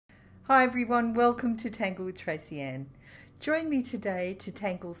Hi everyone, welcome to Tangle with Tracy Anne. Join me today to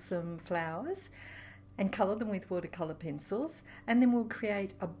tangle some flowers and colour them with watercolour pencils, and then we'll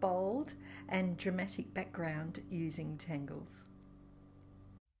create a bold and dramatic background using tangles.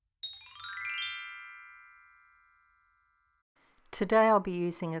 Today I'll be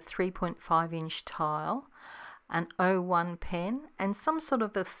using a 3.5-inch tile, an 01 pen and some sort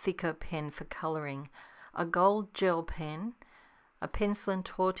of a thicker pen for colouring, a gold gel pen, a pencil and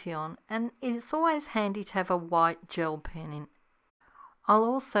tortillon, and it's always handy to have a white gel pen in. I'll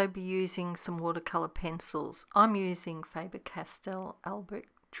also be using some watercolour pencils. I'm using Faber-Castell Albrecht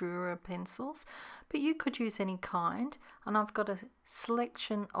Dürer pencils, but you could use any kind, and I've got a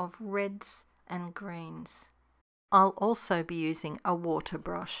selection of reds and greens. I'll also be using a water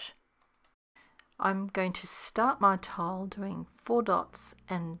brush. I'm going to start my tile doing 4 dots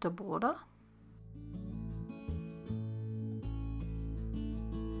and a border.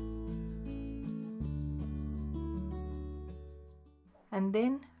 And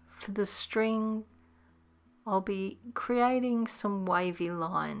then for the string, I'll be creating some wavy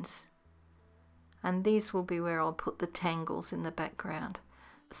lines, and these will be where I'll put the tangles in the background.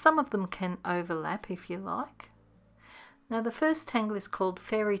 Some of them can overlap if you like. Now the first tangle is called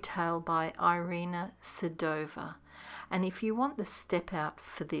Fairy Tale by Irina Sedova, and if you want the step out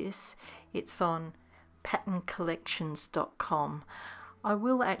for this, it's on patterncollections.com. I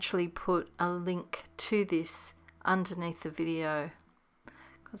will actually put a link to this underneath the video,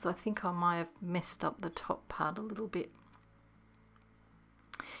 because I think I might have messed up the top part a little bit.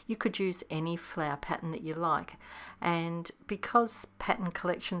 You could use any flower pattern that you like, and because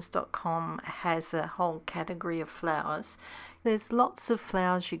patterncollections.com has a whole category of flowers, there's lots of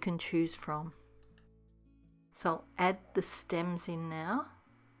flowers you can choose from. So I'll add the stems in now,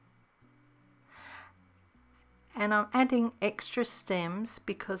 and I'm adding extra stems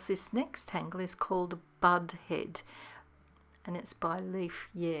because this next tangle is called Bud Head, and it's by Leaf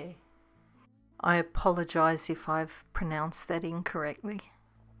Yeah. I apologise if I've pronounced that incorrectly.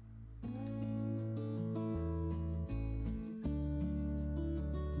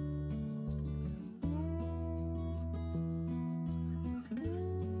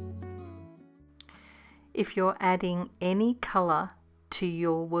 If you're adding any colour to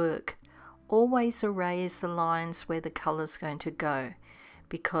your work, always erase the lines where the colour's going to go,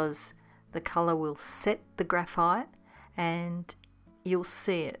 because the colour will set the graphite and you'll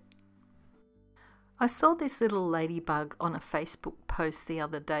see it. I saw this little ladybug on a Facebook post the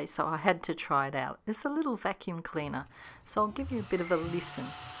other day, so I had to try it out. It's a little vacuum cleaner, so I'll give you a bit of a listen.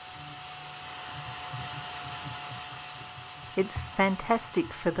 It's fantastic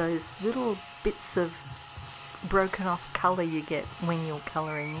for those little bits of broken off colour you get when you're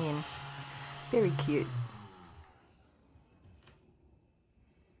colouring in. Very cute.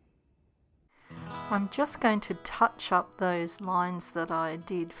 I'm just going to touch up those lines that I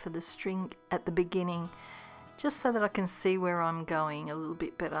did for the string at the beginning, just so that I can see where I'm going a little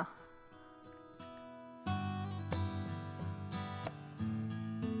bit better.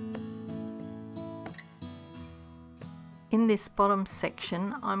 In this bottom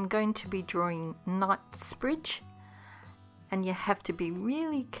section, I'm going to be drawing Knightsbridge, and you have to be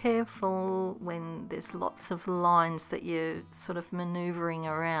really careful when there's lots of lines that you're sort of manoeuvring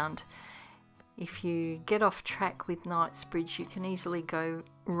around. If you get off track with Knightsbridge, you can easily go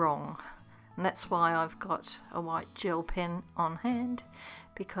wrong, and that's why I've got a white gel pen on hand,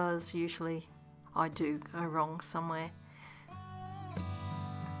 because usually I do go wrong somewhere.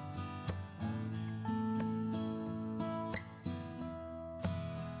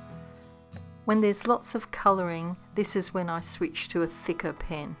 When there's lots of colouring, this is when I switch to a thicker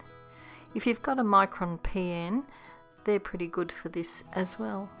pen. If you've got a micron pen, they're pretty good for this as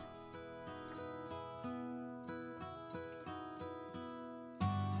well.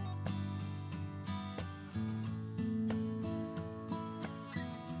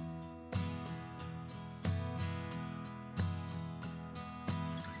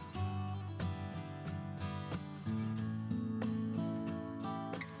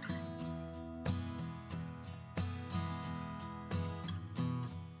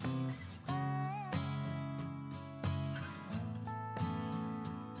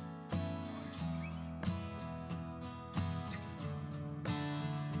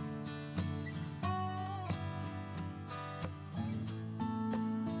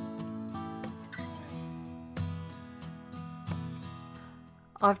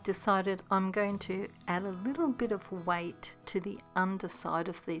 I've decided I'm going to add a little bit of weight to the underside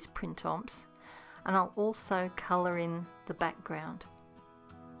of these print-omps, and I'll also colour in the background.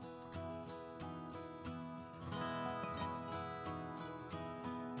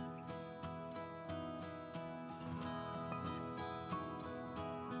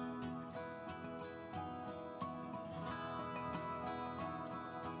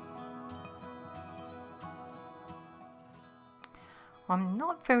 I'm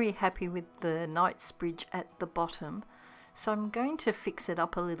not very happy with the Knightsbridge at the bottom, so I'm going to fix it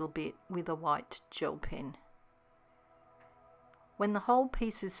up a little bit with a white gel pen. When the whole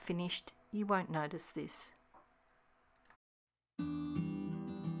piece is finished, you won't notice this.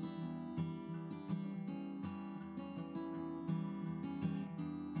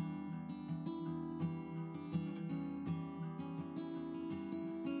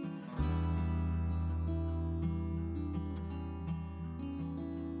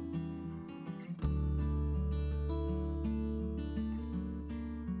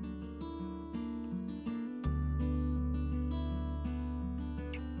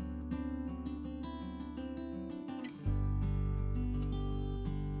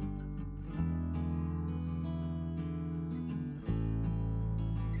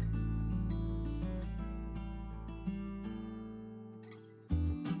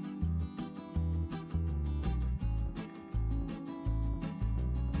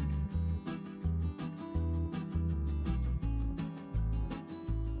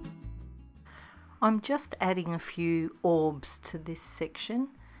 I'm just adding a few orbs to this section.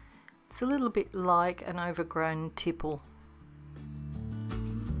 It's a little bit like an overgrown tipple.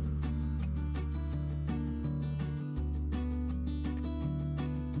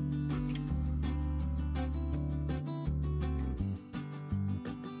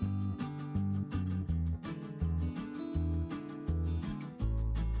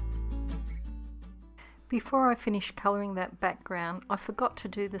 Before I finish colouring that background, I forgot to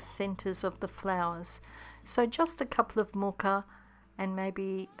do the centres of the flowers. So just a couple of muka and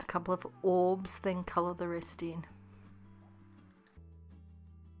maybe a couple of orbs, then colour the rest in.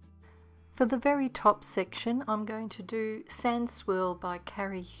 For the very top section, I'm going to do Sand Swirl by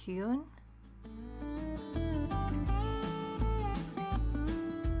Carrie Hewen.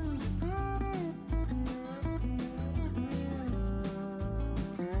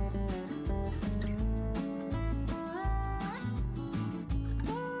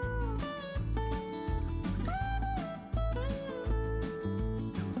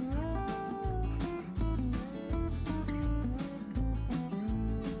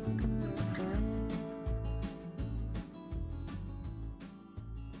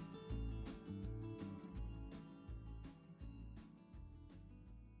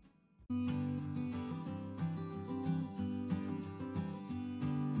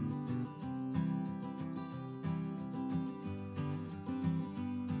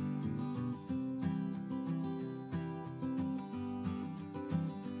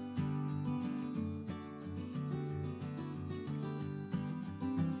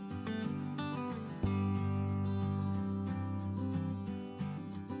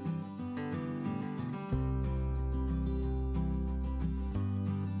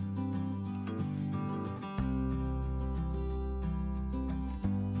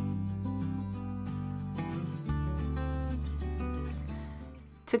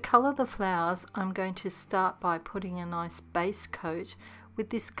 To colour the flowers, I'm going to start by putting a nice base coat with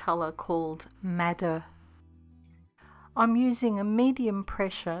this colour called Madder. I'm using a medium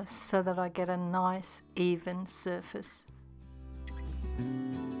pressure so that I get a nice even surface.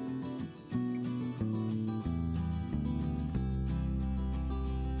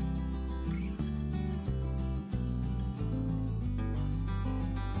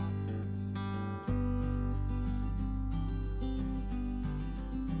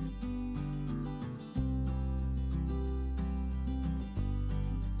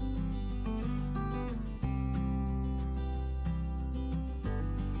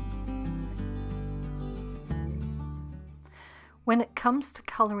 When it comes to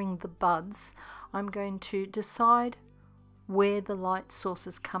colouring the buds, I'm going to decide where the light source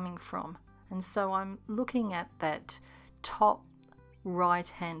is coming from. And so I'm looking at that top right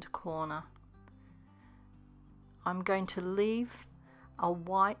hand corner. I'm going to leave a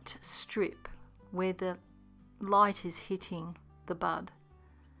white strip where the light is hitting the bud.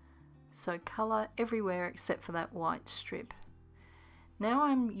 So colour everywhere except for that white strip. Now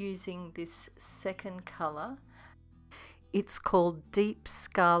I'm using this second colour. It's called Deep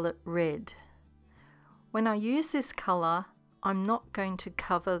Scarlet Red. When I use this colour, I'm not going to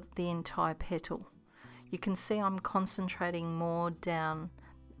cover the entire petal. You can see I'm concentrating more down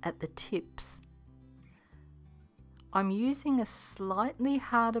at the tips. I'm using a slightly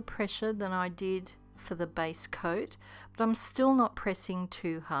harder pressure than I did for the base coat, but I'm still not pressing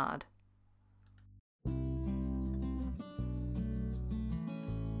too hard.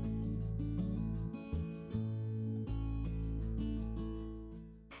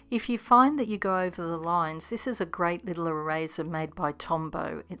 If you find that you go over the lines, this is a great little eraser made by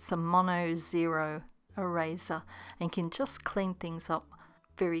Tombow. It's a Mono 0 eraser and can just clean things up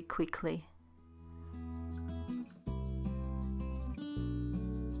very quickly.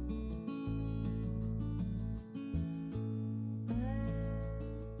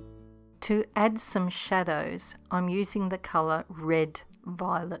 To add some shadows, I'm using the colour Red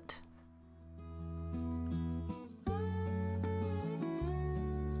Violet.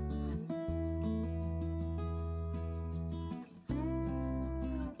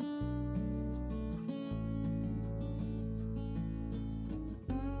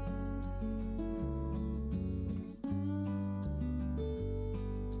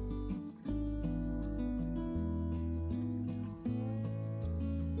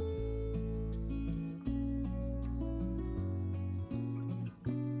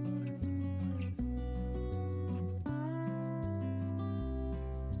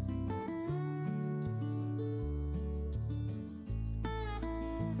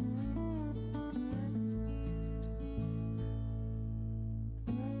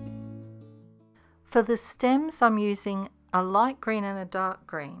 For the stems, I'm using a light green and a dark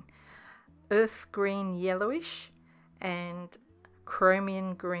green, earth green yellowish and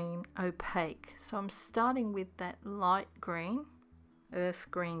chromium green opaque. So I'm starting with that light green, earth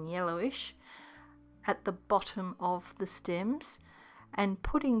green yellowish at the bottom of the stems and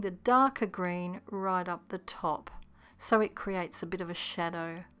putting the darker green right up the top, so it creates a bit of a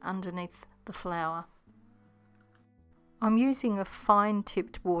shadow underneath the flower. I'm using a fine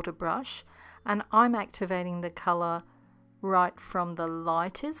tipped water brush and I'm activating the colour right from the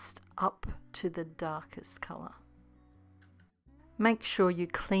lightest up to the darkest colour. Make sure you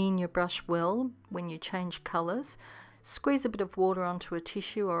clean your brush well when you change colours. Squeeze a bit of water onto a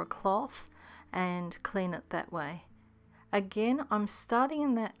tissue or a cloth and clean it that way. Again, I'm starting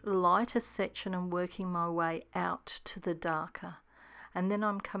in that lighter section and working my way out to the darker. And then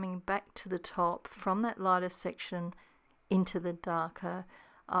I'm coming back to the top from that lighter section into the darker,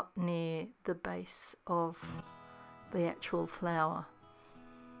 up near the base of the actual flower.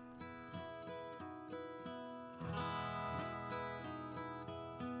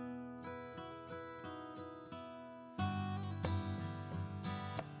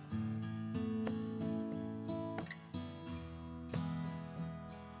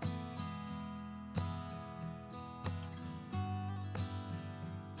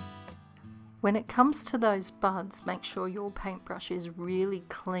 When it comes to those buds, make sure your paintbrush is really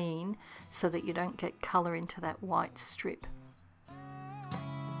clean so that you don't get colour into that white strip.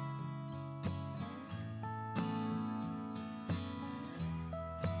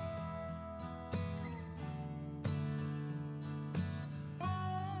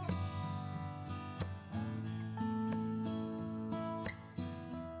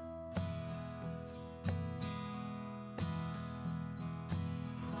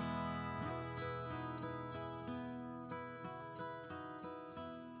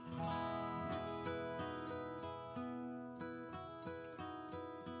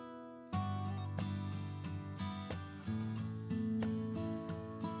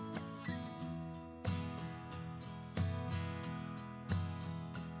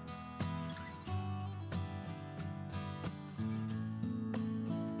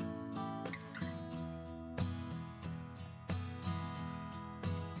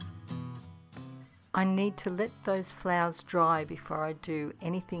 I need to let those flowers dry before I do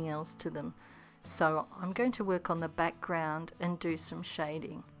anything else to them, so I'm going to work on the background and do some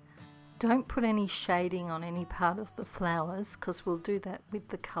shading. Don't put any shading on any part of the flowers because we'll do that with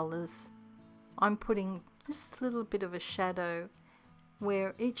the colours. I'm putting just a little bit of a shadow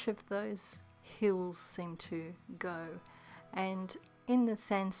where each of those hills seem to go, and in the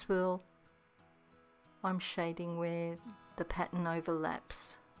sand swirl I'm shading where the pattern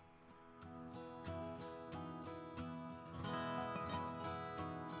overlaps.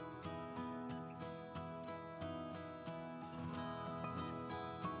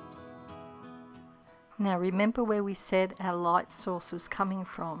 Now remember where we said our light source was coming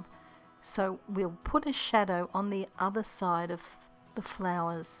from, so we'll put a shadow on the other side of the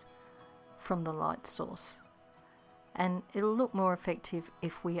flowers from the light source, and it'll look more effective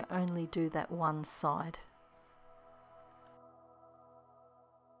if we only do that one side.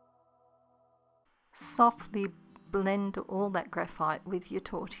 Softly blend all that graphite with your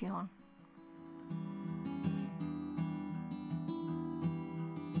tortillon.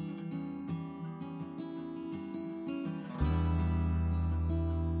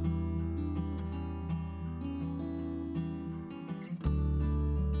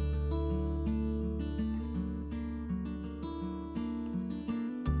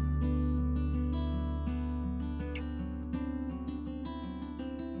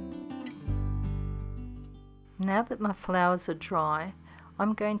 Now that my flowers are dry,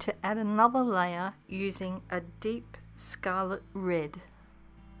 I'm going to add another layer using a deep scarlet red.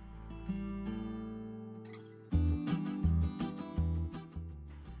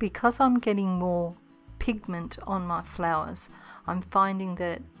 Because I'm getting more pigment on my flowers, I'm finding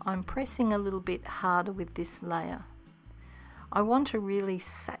that I'm pressing a little bit harder with this layer. I want a really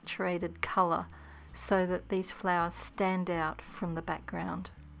saturated colour so that these flowers stand out from the background.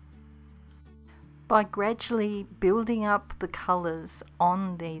 By gradually building up the colours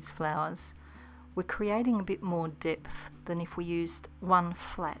on these flowers, we're creating a bit more depth than if we used one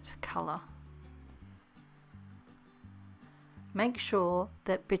flat colour. Make sure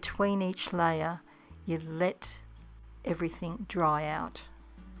that between each layer you let everything dry out.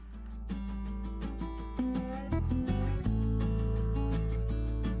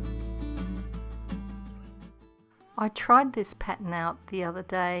 I tried this pattern out the other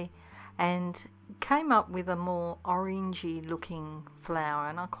day and came up with a more orangey looking flower,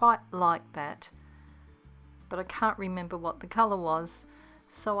 and I quite like that, but I can't remember what the colour was,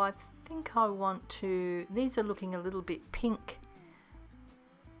 so I think I want to, these are looking a little bit pink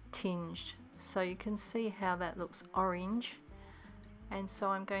tinged, so you can see how that looks orange, and so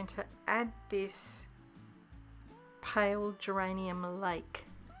I'm going to add this pale geranium lake.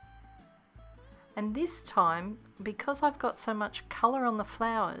 And this time, because I've got so much colour on the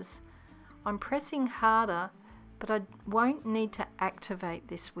flowers, I'm pressing harder, but I won't need to activate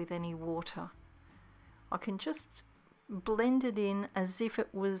this with any water. I can just blend it in as if it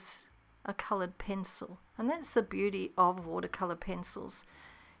was a coloured pencil. And that's the beauty of watercolour pencils.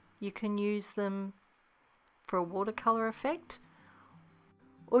 You can use them for a watercolour effect,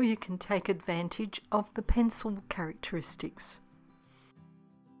 or you can take advantage of the pencil characteristics.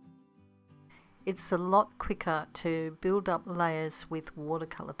 It's a lot quicker to build up layers with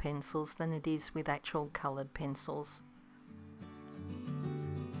watercolour pencils than it is with actual coloured pencils.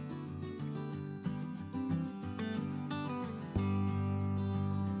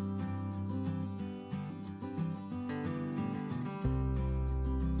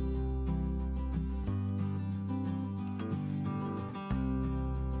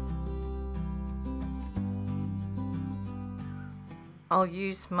 I'll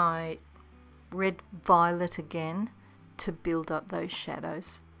use my red violet again to build up those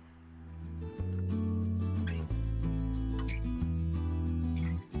shadows.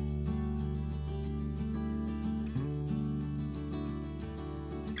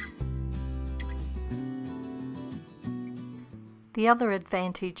 The other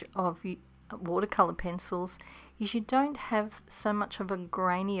advantage of watercolour pencils is you don't have so much of a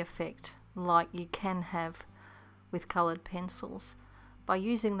grainy effect like you can have with coloured pencils. By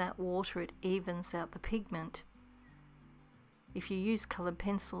using that water, it evens out the pigment. If you use coloured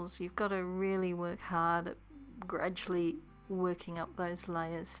pencils, you've got to really work hard at gradually working up those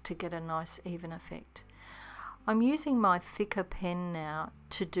layers to get a nice even effect. I'm using my thicker pen now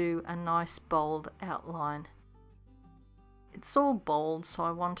to do a nice bold outline. It's all bold, so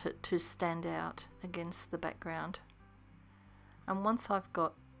I want it to stand out against the background. And once I've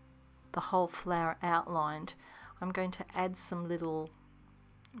got the whole flower outlined, I'm going to add some little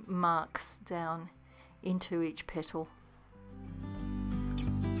marks down into each petal.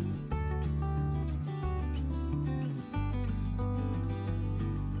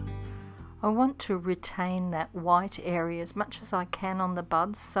 I want to retain that white area as much as I can on the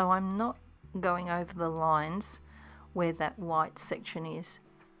buds, so I'm not going over the lines where that white section is.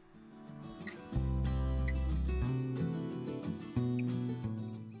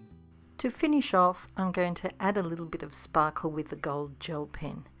 To finish off, I'm going to add a little bit of sparkle with the gold gel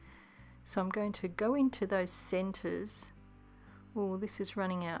pen. So I'm going to go into those centres. Oh, this is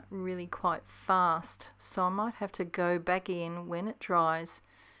running out really quite fast, so I might have to go back in when it dries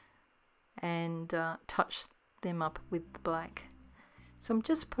and touch them up with the black. So I'm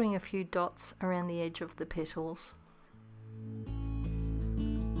just putting a few dots around the edge of the petals.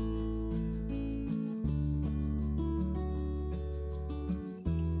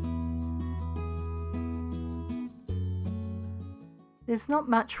 There's not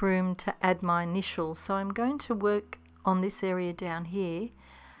much room to add my initials, so I'm going to work on this area down here,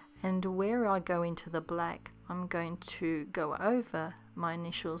 and where I go into the black, I'm going to go over my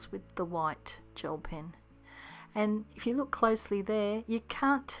initials with the white gel pen. And if you look closely there, you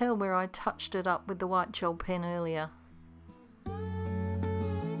can't tell where I touched it up with the white gel pen earlier.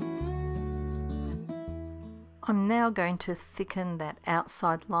 I'm now going to thicken that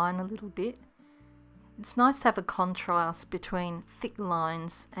outside line a little bit. It's nice to have a contrast between thick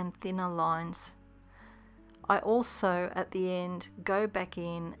lines and thinner lines. I also at the end go back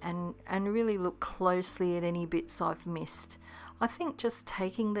in and really look closely at any bits I've missed. I think just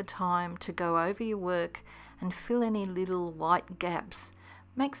taking the time to go over your work and fill any little white gaps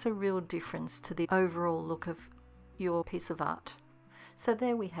makes a real difference to the overall look of your piece of art. So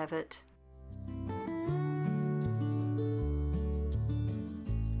there we have it.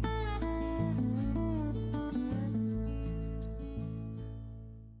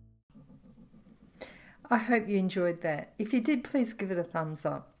 I hope you enjoyed that. If you did, please give it a thumbs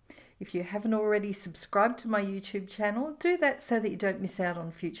up. If you haven't already subscribed to my YouTube channel, do that so that you don't miss out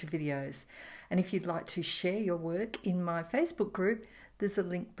on future videos. And if you'd like to share your work in my Facebook group, there's a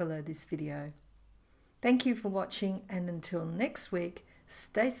link below this video. Thank you for watching, and until next week,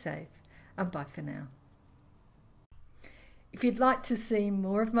 stay safe and bye for now. If you'd like to see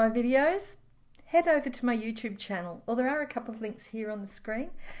more of my videos, head over to my YouTube channel, or there are a couple of links here on the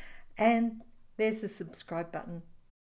screen, and there's the subscribe button.